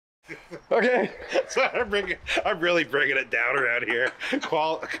Okay. So I'm really bringing it down around here.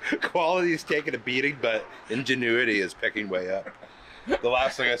 Quality is taking a beating, but ingenuity is picking way up. The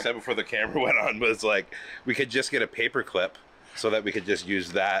last thing I said before the camera went on was like, we could just get a paper clip so that we could just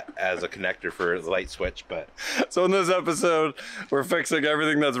use that as a connector for the light switch. But so in this episode, we're fixing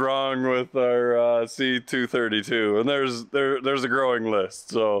everything that's wrong with our C232, and there's a growing list.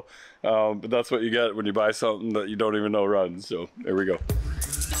 So but that's what you get when you buy something that you don't even know runs. So there we go.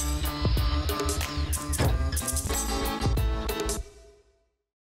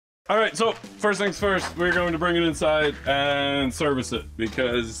 All right, so first things first, we're going to bring it inside and service it,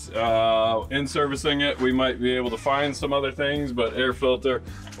 because in servicing it, we might be able to find some other things, but air filter,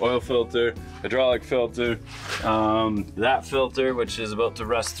 oil filter, hydraulic filter, that filter, which is about to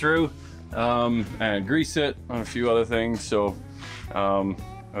rust through, and grease it on a few other things. So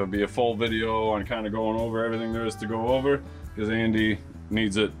it'll be a full video on kind of going over everything there is to go over, because Andy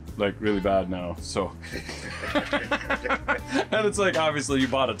needs it like really bad now. So and it's like, obviously you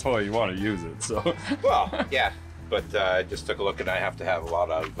bought a toy, you want to use it, so well, yeah, but I just took a look and I have to have a lot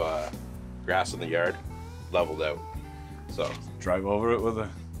of grass in the yard leveled out, so drive over it with a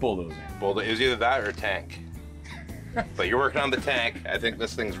bulldozer. It was either that or a tank. But you're working on the tank. I think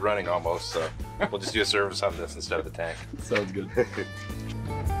this thing's running almost, so we'll just do a service on this instead of the tank. Sounds good.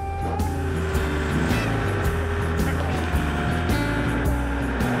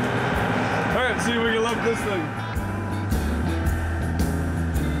 See if we can lift this thing.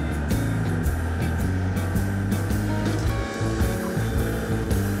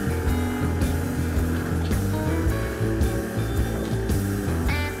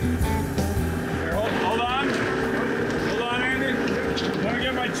 Here, hold on. Hold on, Andy. Let me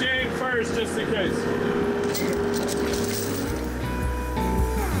get my chain first, just in case.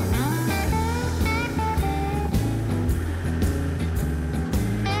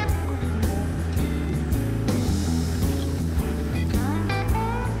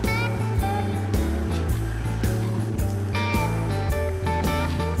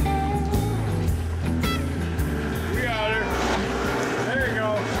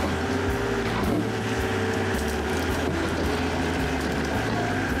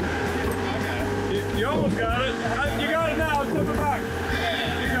 You almost got it. You got it now. Tip it back.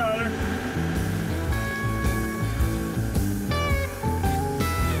 You got her.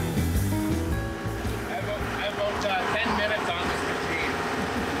 I have about 10 minutes on this machine.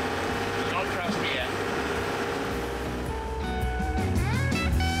 Don't trust me yet.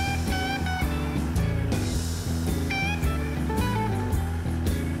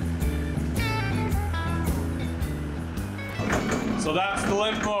 So that's the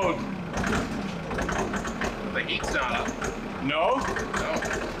limp mode. The heat's not up. No? No.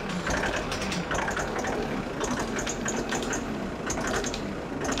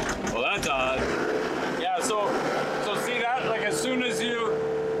 Well, that's odd. Yeah, so see that? Like, as soon as you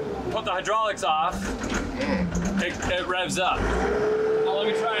put the hydraulics off, it revs up. Now let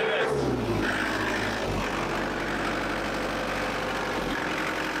me try this.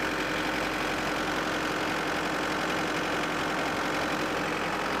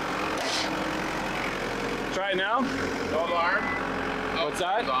 Try it now. No alarm. Oh, What's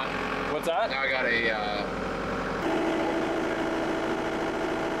that? it's on. What's that? Now I got a.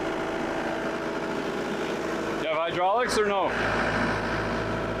 You have hydraulics or no?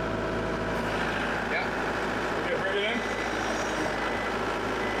 Yeah. Okay, bring it in. It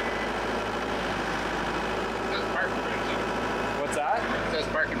says parking brakes on. What's that? It says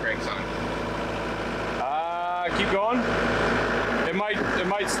parking brakes on. Keep going. It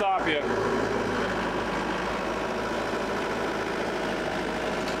might stop you.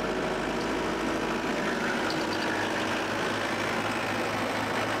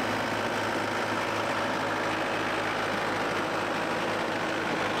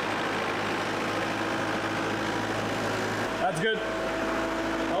 That's good.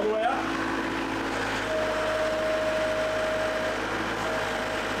 All the way up.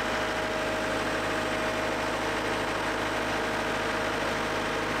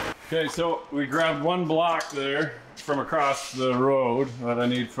 Okay, so we grabbed one block there from across the road that I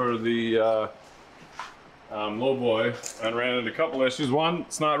need for the low boy, and ran into a couple issues. One,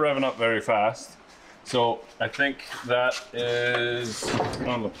 it's not revving up very fast. So I think that is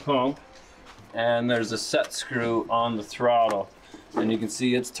on the pump. And there's a set screw on the throttle, and you can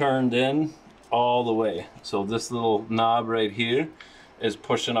see it's turned in all the way. So this little knob right here is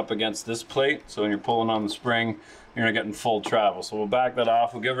pushing up against this plate, so when you're pulling on the spring, you're not getting full travel. So we'll back that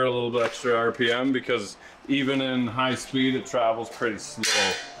off. We'll give her a little bit extra RPM, because even in high speed it travels pretty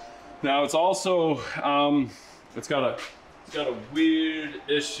slow. Now it's also it's got a got a weird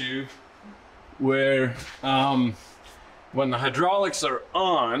issue where when the hydraulics are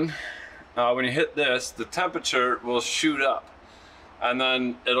on, when you hit this, the temperature will shoot up and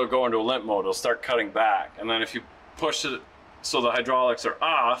then it'll go into a limp mode. It'll start cutting back. And then if you push it so the hydraulics are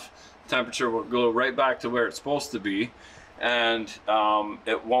off, temperature will go right back to where it's supposed to be, and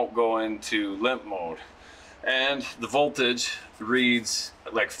it won't go into limp mode. And the voltage reads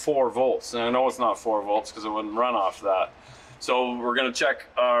like 4 volts. And I know it's not 4 volts because it wouldn't run off that. So we're gonna check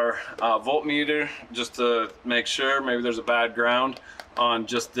our voltmeter just to make sure. Maybe there's a bad ground on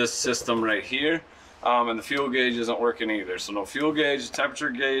just this system right here. And the fuel gauge isn't working either. So no fuel gauge,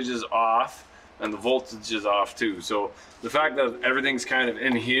 temperature gauge is off, and the voltage is off too. So the fact that everything's kind of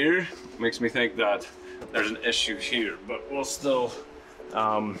in here makes me think that there's an issue here, but we'll still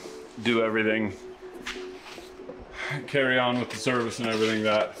do everything, carry on with the service and everything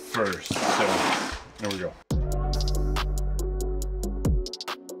that first. So there we go.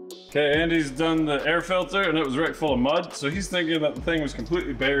 Okay, Andy's done the air filter and it was right full of mud, so he's thinking that the thing was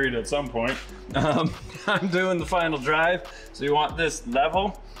completely buried at some point. I'm doing the final drive, so you want this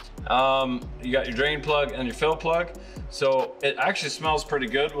level. You got your drain plug and your fill plug, so it actually smells pretty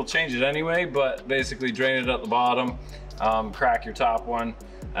good. We'll change it anyway, but basically drain it at the bottom, crack your top one,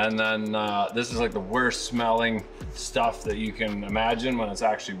 and then this is like the worst smelling stuff that you can imagine when it's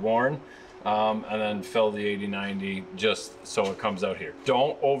actually worn. And then fill the 80/90 just so it comes out here.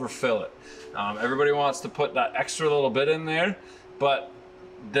 Don't overfill it. Everybody wants to put that extra little bit in there, but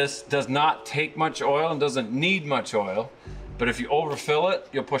this does not take much oil and doesn't need much oil. But if you overfill it,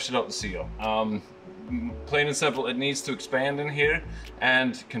 you'll push it out the seal. Plain and simple, it needs to expand in here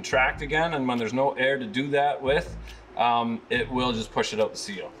and contract again. And when there's no air to do that with, it will just push it out the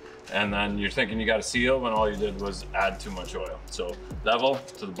seal. And then you're thinking you got a seal when all you did was add too much oil. So level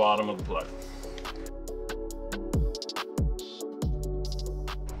to the bottom of the plug.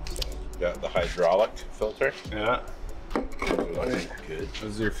 Got the hydraulic filter. Yeah. Good. This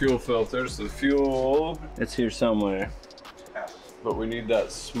is your fuel filter. So the fuel, it's here somewhere. But we need that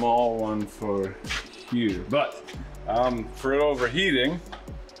small one for here. But for it overheating,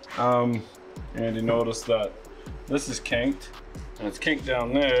 Andy noticed that this is kinked. And it's kinked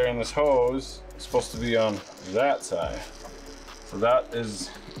down there, and this hose is supposed to be on that side. So that is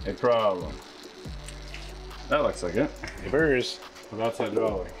a problem. That looks like it. Neighbors. So that's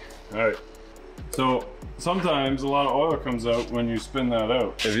hydraulic. All right. So sometimes a lot of oil comes out when you spin that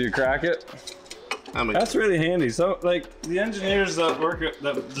out. If you crack it, that's really handy. So like the engineers that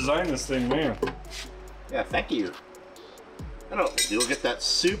that design this thing, man. Yeah, thank you. I don't. You'll get that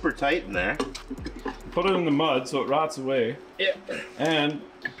super tight in there. Put it in the mud so it rots away. Yeah. And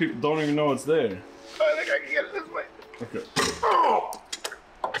people don't even know it's there. I think I can get it this way. Okay. Oh!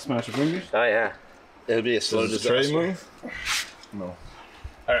 Smash your fingers? Oh yeah. It'll be a slow Does the tray disaster. move? No.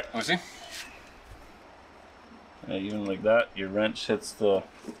 All right, let me see. Yeah, even like that, your wrench hits the.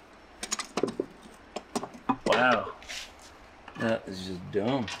 Wow. That is just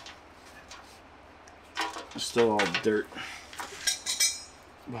dumb. There's still all dirt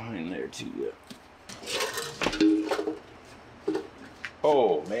behind there too. Yeah.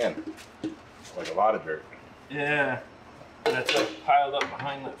 Oh man, like a lot of dirt. Yeah, that's like piled up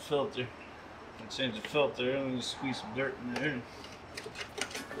behind that filter. And change the filter and just squeeze some dirt in there.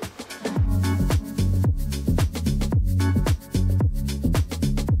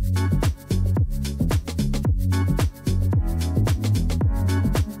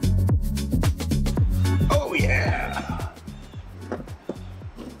 Oh yeah.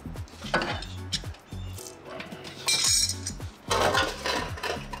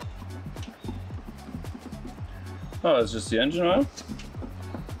 Oh, it's just the engine oil?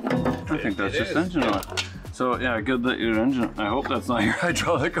 I think that's just engine oil. So yeah, good that your engine, I hope that's not your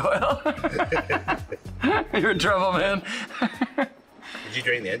hydraulic oil. You're in trouble, man. Did you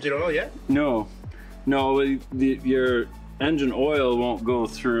drain the engine oil yet? No, your engine oil won't go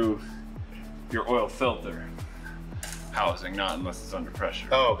through your oil filter housing, not unless it's under pressure.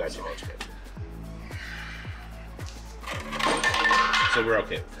 Oh, gotcha. So we're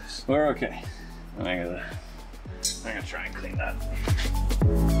okay with this. We're okay. I'm gonna try and clean that.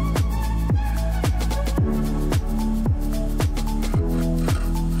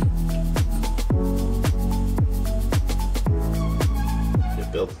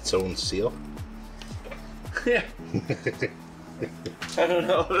 It built its own seal. Yeah. I don't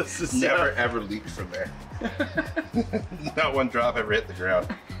know. This is Never ever leaked from there. Not one drop ever hit the ground.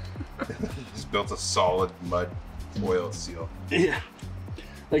 Just built a solid mud oil seal. Yeah.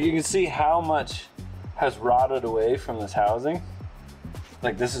 Like you can see how much has rotted away from this housing.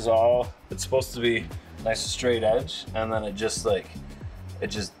 Like this is all, it's supposed to be nice straight edge, and then it just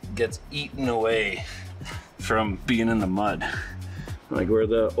gets eaten away from being in the mud. Like where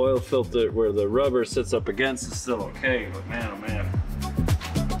the oil filter, where the rubber sits up against is still okay, but man, oh man.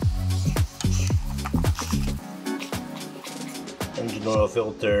 Engine oil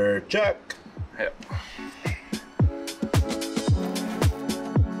filter, check. Yep.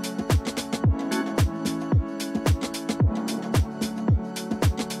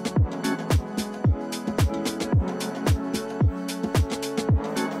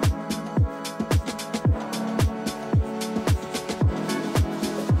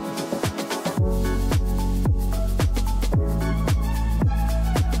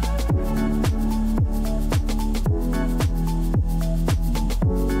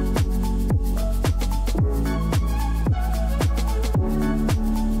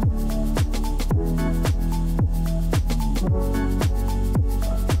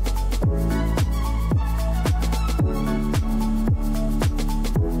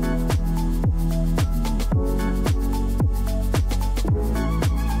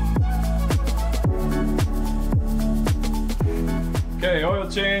 Okay, oil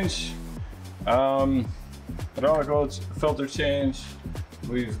change, hydraulic oil filter change.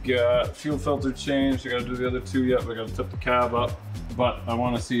 We've got fuel filter change. We gotta do the other two yet. We gotta tip the cab up, but I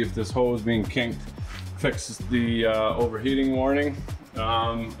want to see if this hose being kinked fixes the overheating warning,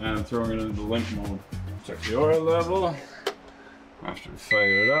 and throwing it into limp mode. Check the oil level after we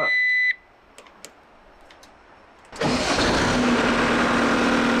fire it up.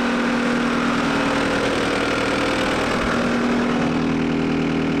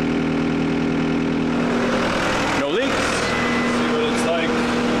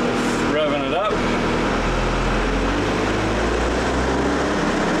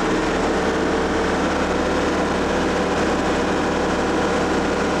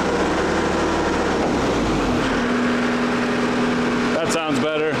 Sounds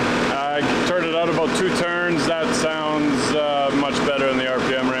better. I turned it out about 2 turns. That sounds much better in the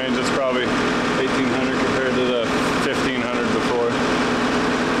RPM range. It's probably 1800 compared to the 1500 before.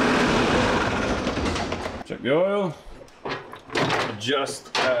 Check the oil.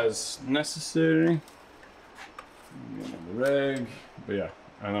 Adjust as necessary. Get the rag. But yeah,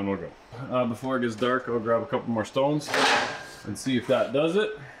 and then we'll go. Before it gets dark, I'll grab a couple more stones and see if that does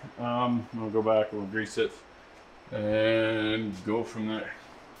it. We'll go back, we'll grease it, and go from there.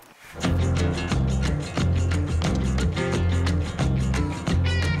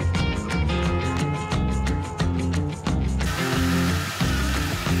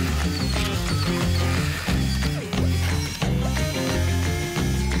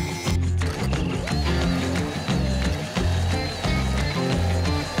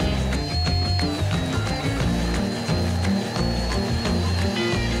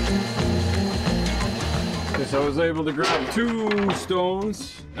 So I was able to grab 2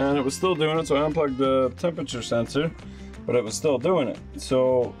 stones and it was still doing it, so I unplugged the temperature sensor, but it was still doing it.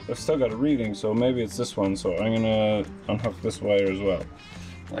 So I've still got a reading, so maybe it's this one, so I'm gonna unhook this wire as well.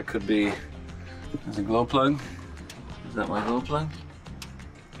 That could be, there's a glow plug. Is that my glow plug?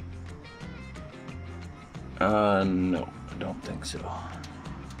 No, I don't think so.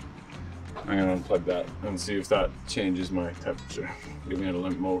 I'm gonna unplug that and see if that changes my temperature. Get me out of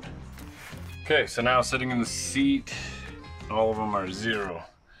limp mode. Okay, so now sitting in the seat, all of them are 0.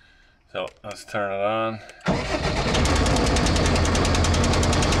 So let's turn it on.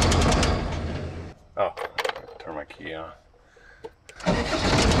 Oh, turn my key on.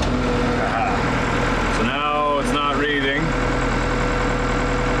 Aha. So now it's not reading.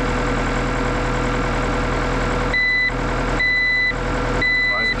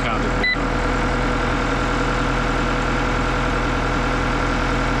 Why is it counting down?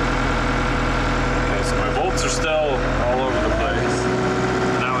 Are still all over the place.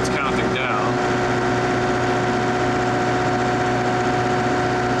 Now it's counting down.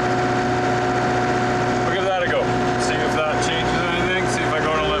 We'll give that a go. See if that changes anything. See if I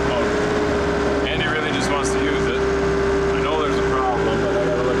go to limp mode. Andy really just wants to use it. I know there's a problem, but I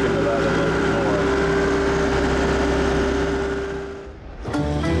gotta look into that a little bit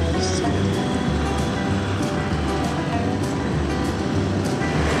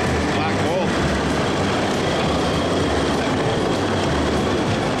Black gold.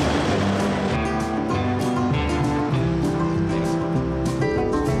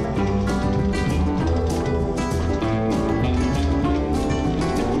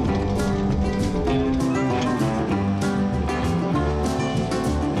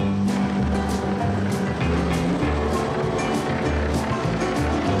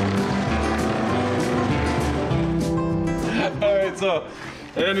 So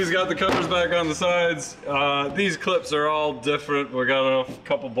And he's got the covers back on the sides. These clips are all different. We got a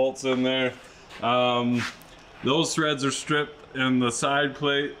couple bolts in there. Those threads are stripped in the side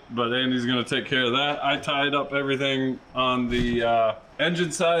plate, but Andy's gonna take care of that. I tied up everything on the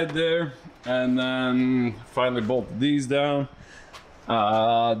engine side there, and then finally bolted these down.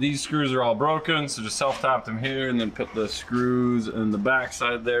 These screws are all broken, so just self-tapped them here and then put the screws in the back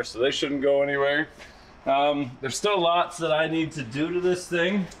side there, so they shouldn't go anywhere. There's still lots that I need to do to this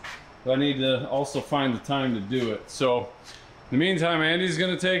thing, but I need to also find the time to do it. So in the meantime, Andy's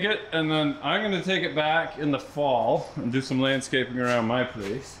gonna take it, and then I'm gonna take it back in the fall and do some landscaping around my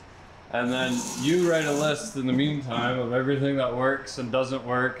place. And then you write a list in the meantime of everything that works and doesn't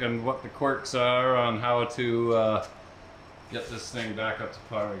work and what the quirks are on how to get this thing back up to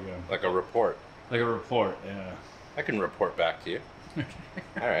par again. Like a report. Like a report, yeah. I can report back to you.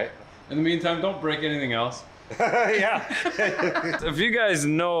 All right. In the meantime, don't break anything else. Yeah. If you guys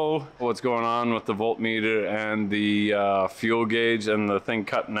know what's going on with the voltmeter and the fuel gauge and the thing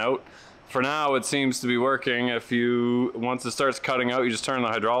cutting out, for now it seems to be working. Once it starts cutting out, you just turn the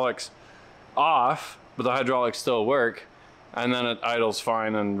hydraulics off, but the hydraulics still work, and then it idles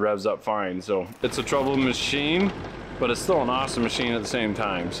fine and revs up fine. So it's a trouble machine, but it's still an awesome machine at the same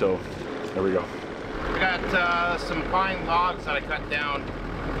time. So there we go. We got some pine logs that I cut down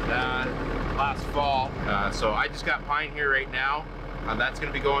last fall. So I just got pine here right now. That's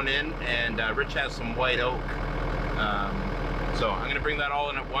gonna be going in, and Rich has some white oak. So I'm gonna bring that all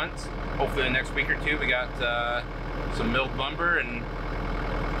in at once. Hopefully the next week or two we got some milled lumber, and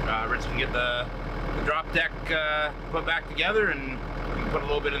Rich can get the drop deck put back together, and we can put a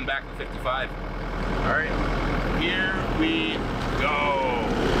little bit in the back of the 55. All right, here we go.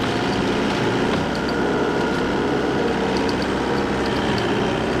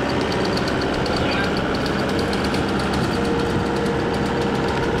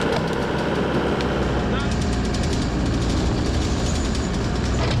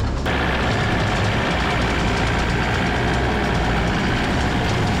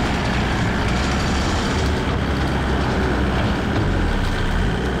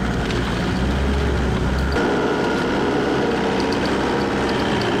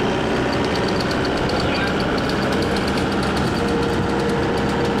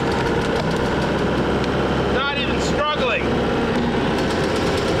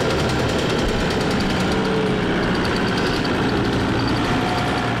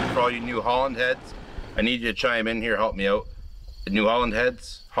 Holland heads, I need you to chime in here, help me out. The New Holland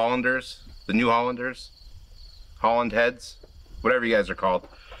heads, Hollanders, the New Hollanders, Holland heads, whatever you guys are called.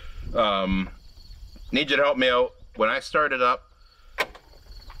 Need you to help me out. When I start it up,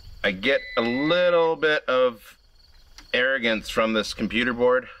 I get a little bit of arrogance from this computer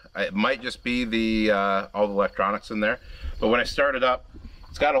board. It might just be the all the electronics in there, but when I start it up,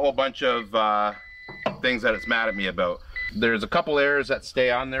 it's got a whole bunch of things that it's mad at me about. There's a couple errors that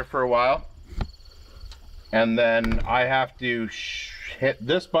stay on there for a while, and then I have to hit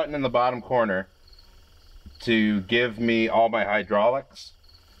this button in the bottom corner to give me all my hydraulics.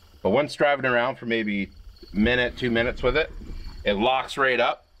 But once driving around for maybe a minute, 2 minutes with it, it locks right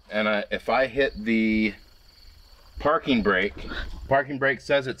up. And if I hit the parking brake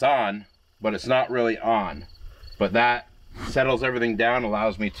says it's on, but it's not really on. But that settles everything down,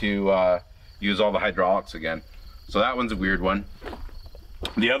 allows me to use all the hydraulics again. So that one's a weird one.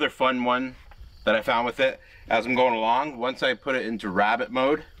 The other fun one that I found with it, as I'm going along, once I put it into rabbit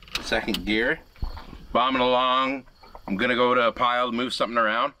mode, second gear, bombing along, I'm gonna go to a pile to move something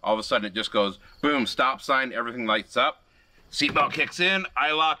around. All of a sudden it just goes, boom, stop sign, everything lights up. Seatbelt kicks in,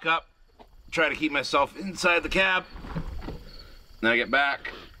 I lock up, try to keep myself inside the cab. Then I get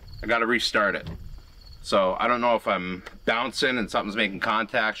back, I gotta restart it. So I don't know if I'm bouncing and something's making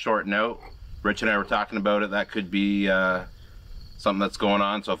contact, shorting out. Rich and I were talking about it. That could be something that's going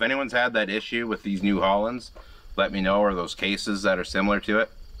on. So if anyone's had that issue with these New Hollands, let me know, or those cases that are similar to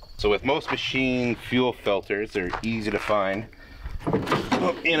it. So with most machine fuel filters, they're easy to find.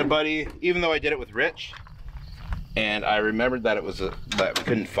 Me and a buddy, even though I did it with Rich, and I remembered that it was that we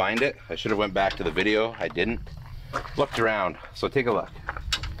couldn't find it. I should have went back to the video. I didn't. Looked around. So take a look.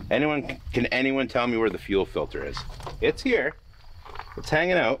 Can anyone tell me where the fuel filter is? It's here. It's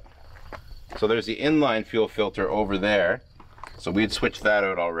hanging out. So there's the inline fuel filter over there. So we'd switched that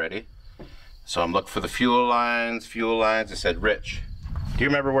out already. So I'm looking for the fuel lines. I said, Rich, do you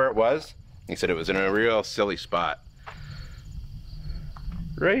remember where it was? He said it was in a real silly spot.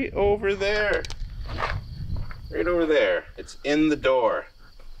 Right over there. Right over there. It's in the door.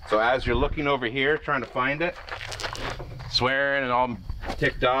 So as you're looking over here, trying to find it, swearing and all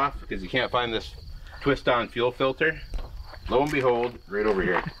ticked off because you can't find this twist-on fuel filter, lo and behold, right over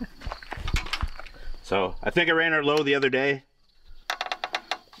here. So I think I ran her low the other day.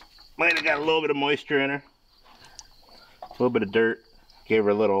 Might have got a little bit of moisture in her. A little bit of dirt. Gave her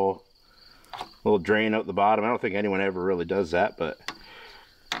a little drain out the bottom. I don't think anyone ever really does that, but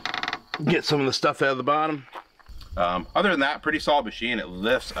get some of the stuff out of the bottom. Other than that, pretty solid machine. It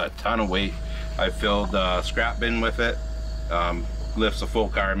lifts a ton of weight. I filled a scrap bin with it. Lifts a full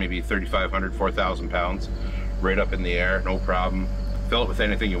car, maybe 3,500, 4,000 pounds, right up in the air, no problem. Fill it with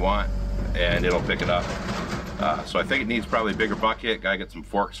anything you want, and it'll pick it up. So I think it needs probably a bigger bucket. Gotta get some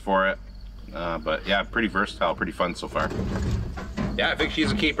forks for it. But yeah, pretty versatile, pretty fun so far. Yeah, I think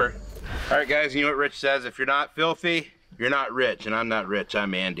she's a keeper. All right, guys, you know what Rich says? If you're not filthy, you're not rich, and I'm not rich.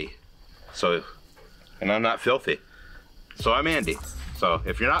 I'm Andy. So, and I'm not filthy. So I'm Andy. So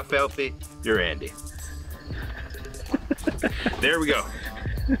if you're not filthy, you're Andy. There we go.